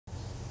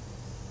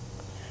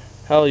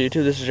Hello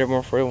YouTube, this is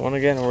Herping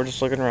again, and we're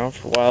just looking around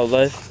for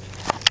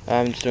wildlife.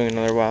 I'm just doing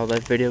another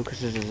wildlife video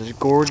because this is a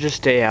gorgeous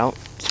day out.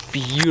 It's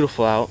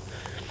beautiful out.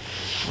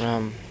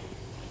 I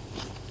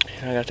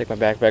gotta take my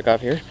backpack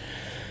off here.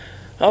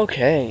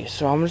 Okay,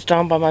 so I'm just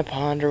down by my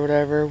pond or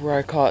whatever where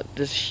I caught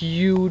this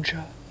huge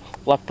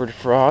leopard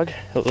frog.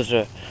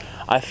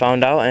 I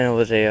found out, and it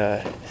was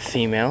a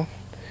female.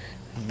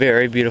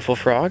 Very beautiful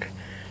frog.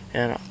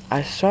 And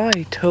I saw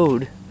a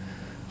toad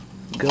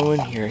go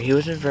in here. He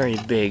wasn't very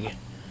big,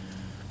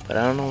 but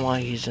I don't know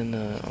why he's in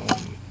the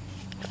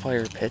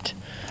fire pit.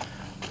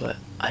 But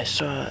I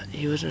saw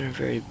he wasn't a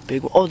very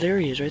big one. Oh, there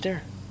he is, right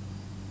there.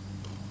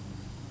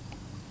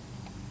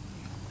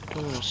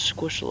 I'm gonna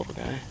squish the little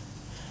guy.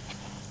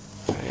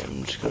 Alright,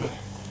 I'm just gonna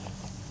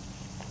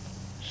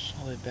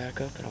slowly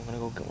back up, and I'm gonna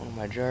go get one of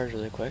my jars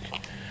really quick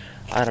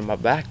out of my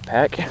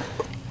backpack.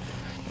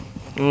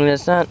 I mean,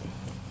 it's not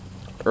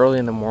early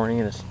in the morning,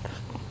 and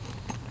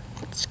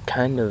it's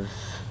kind of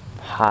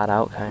hot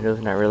out, kind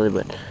of, not really,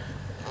 but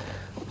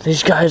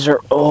these guys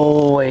are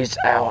always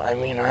out. I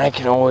mean, I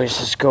can always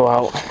just go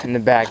out in the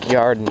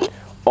backyard and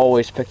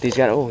always pick these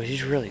guys. Oh,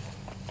 he's really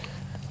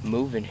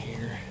moving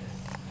here.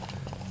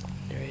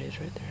 There he is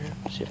right there.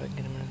 Let's see if I can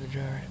get him into the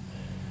jar.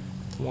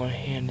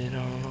 One-handed,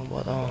 I don't know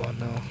what. Oh,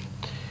 no.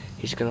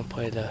 He's going to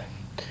play the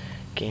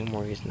game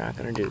where he's not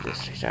going to do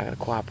this. He's not going to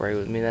cooperate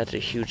with me. That's a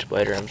huge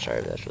spider. I'm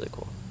sorry, but that's really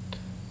cool.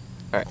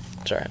 Alright,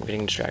 sorry, I'm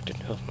getting distracted,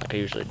 like I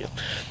usually do.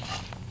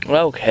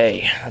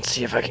 Okay, let's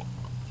see if I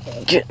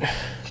can get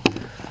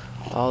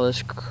all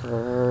this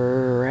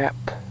crap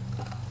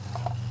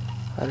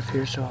out of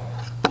here so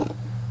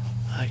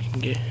I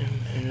can get him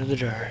into the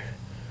jar.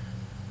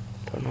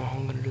 Don't know how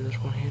I'm gonna do this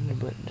one-handed,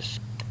 but just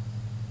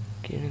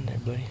get in there,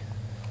 buddy.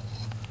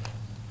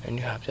 And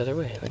you hop the other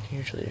way like you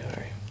usually do.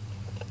 Alright.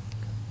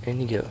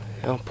 And you go.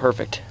 Oh,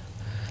 perfect.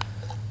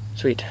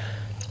 Sweet.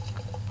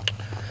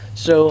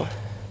 So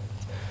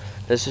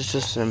this is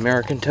just an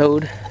American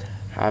toad,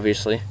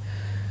 obviously.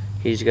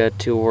 He's got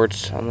 2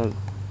 warts on the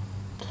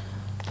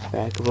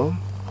back of him.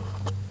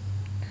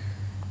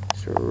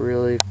 It's a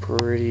really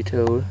pretty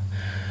toad.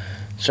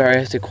 Sorry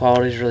if the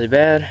quality is really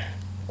bad.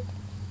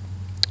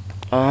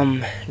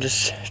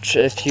 Just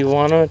if you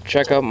wanna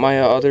check out my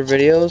other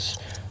videos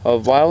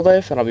of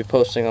wildlife, and I'll be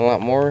posting a lot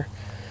more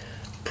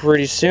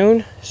pretty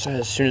soon, so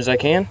as soon as I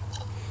can.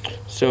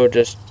 So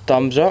just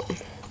thumbs up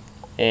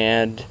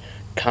and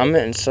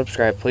comment and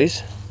subscribe,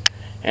 please.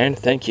 And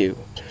thank you.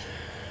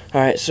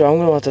 Alright, so I'm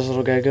gonna let this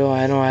little guy go.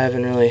 I know I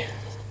haven't really,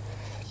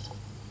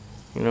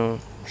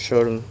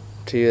 showed him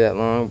to you that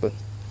long, but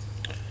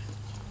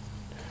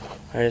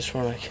I just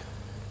want to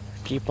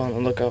keep on the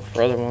lookout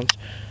for other ones,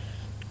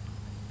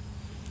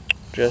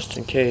 just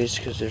in case,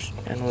 because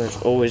I know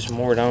there's always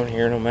more down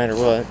here, no matter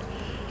what.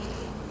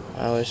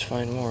 I always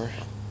find more.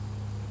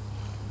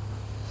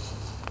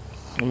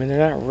 I mean,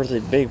 they're not really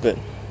big, but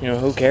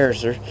who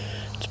cares?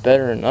 It's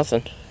better than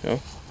nothing.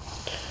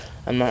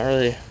 I'm not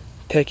really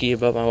picky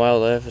about my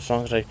wildlife as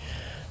long as I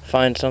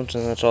find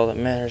something. That's all that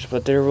matters.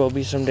 But there will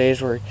be some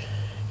days where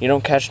you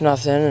don't catch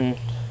nothing,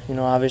 and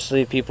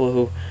obviously people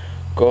who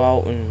go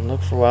out and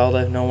look for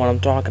wildlife know what I'm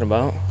talking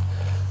about.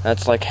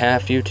 That's like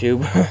half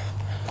YouTube.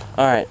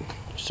 Alright,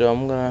 so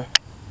I'm gonna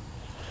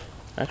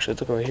actually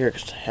look over here,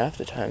 because half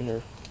the time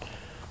they're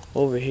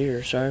over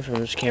here. Sorry if I'm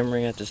just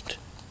cameraing at this.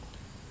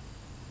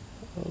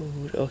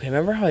 Oh, okay,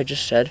 remember how I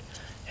just said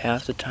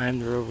half the time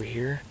they're over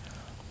here?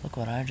 Look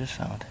what I just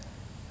found.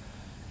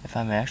 If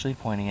I'm actually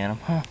pointing at him,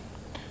 huh?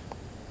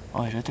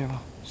 Oh, he's right there.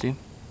 See?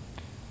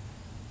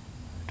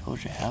 I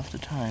told you half the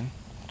time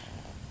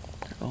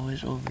they're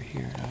always over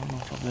here. I don't know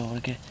if I'll be able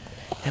to get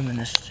him in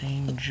the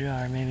same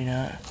jar. Maybe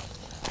not.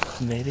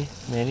 Maybe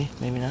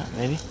not.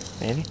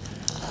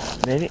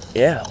 Maybe.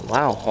 Yeah,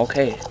 wow,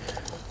 okay.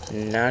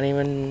 Not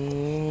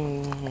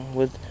even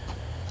with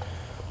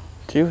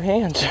 2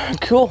 hands.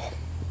 Cool.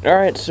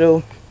 Alright,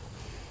 so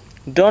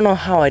don't know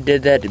how I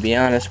did that, to be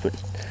honest, but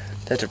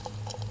that's a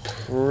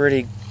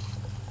pretty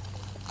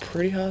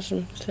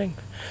awesome thing.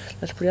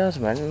 That's pretty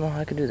awesome. I didn't know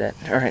how I could do that.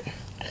 Alright.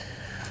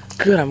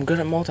 Good, I'm good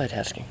at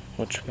multitasking,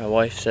 which my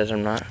wife says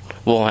I'm not.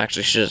 Well,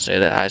 actually, she doesn't say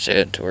that. I say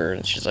it to her,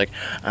 and she's like,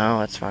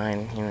 oh, it's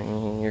fine.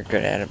 You're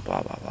good at it,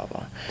 blah, blah, blah,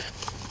 blah.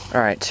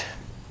 Alright.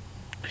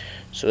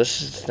 So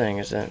this is the thing,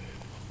 is that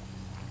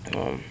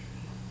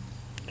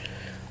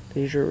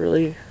these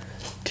are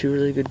 2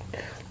 really good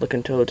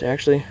looking toads.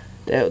 Actually,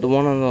 the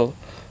one on the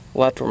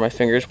left where my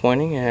finger is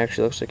pointing, it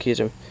actually looks like he's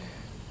a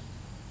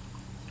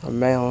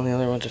male, and the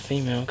other one's a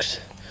female, because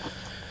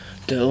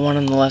the one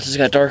on the left has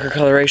got darker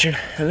coloration.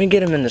 Let me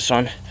get him in the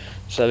sun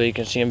so that you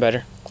can see him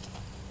better.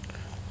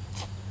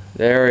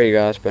 There you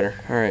go, that's better.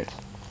 Alright.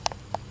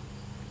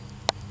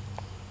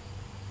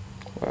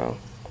 Wow.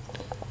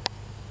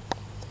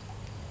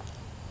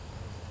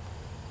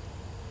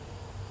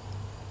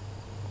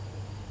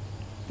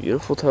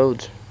 Beautiful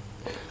toads.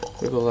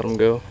 We're gonna let them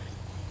go.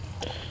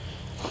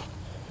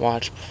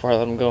 Watch before I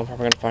let them go. I'm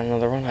probably gonna find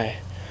another one. I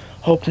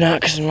hope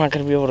not, because I'm not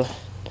gonna be able to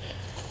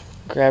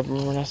grab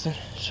them or nothing.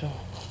 So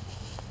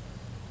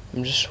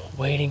I'm just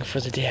waiting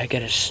for the day I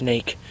get a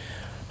snake.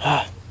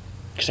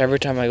 Because every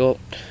time I go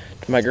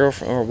to my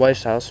girlfriend or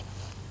wife's house,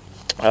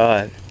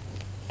 I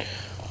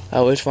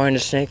always find a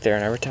snake there,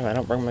 and every time I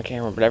don't bring my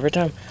camera. But every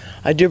time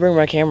I do bring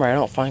my camera, I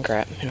don't find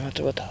crap. You know, what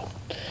the hell?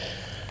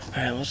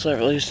 Alright, let's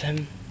release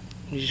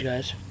these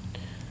guys.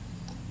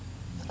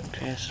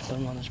 Okay, let's put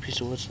them on this piece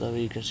of wood so that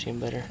way you can see them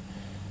better.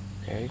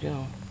 There you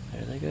go.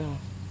 There they go.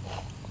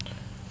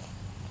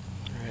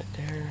 Right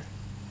there.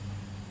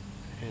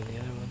 And the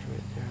other one's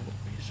right there on the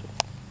piece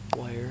of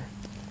wire.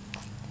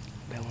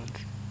 That one's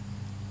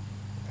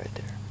right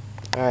there.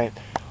 Alright,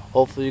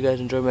 hopefully you guys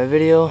enjoyed my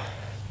video.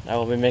 I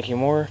will be making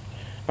more.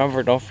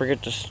 Remember, don't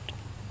forget to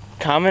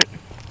comment.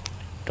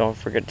 Don't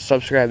forget to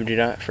subscribe, and do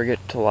not forget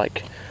to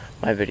like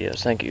my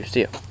videos. Thank you.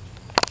 See ya.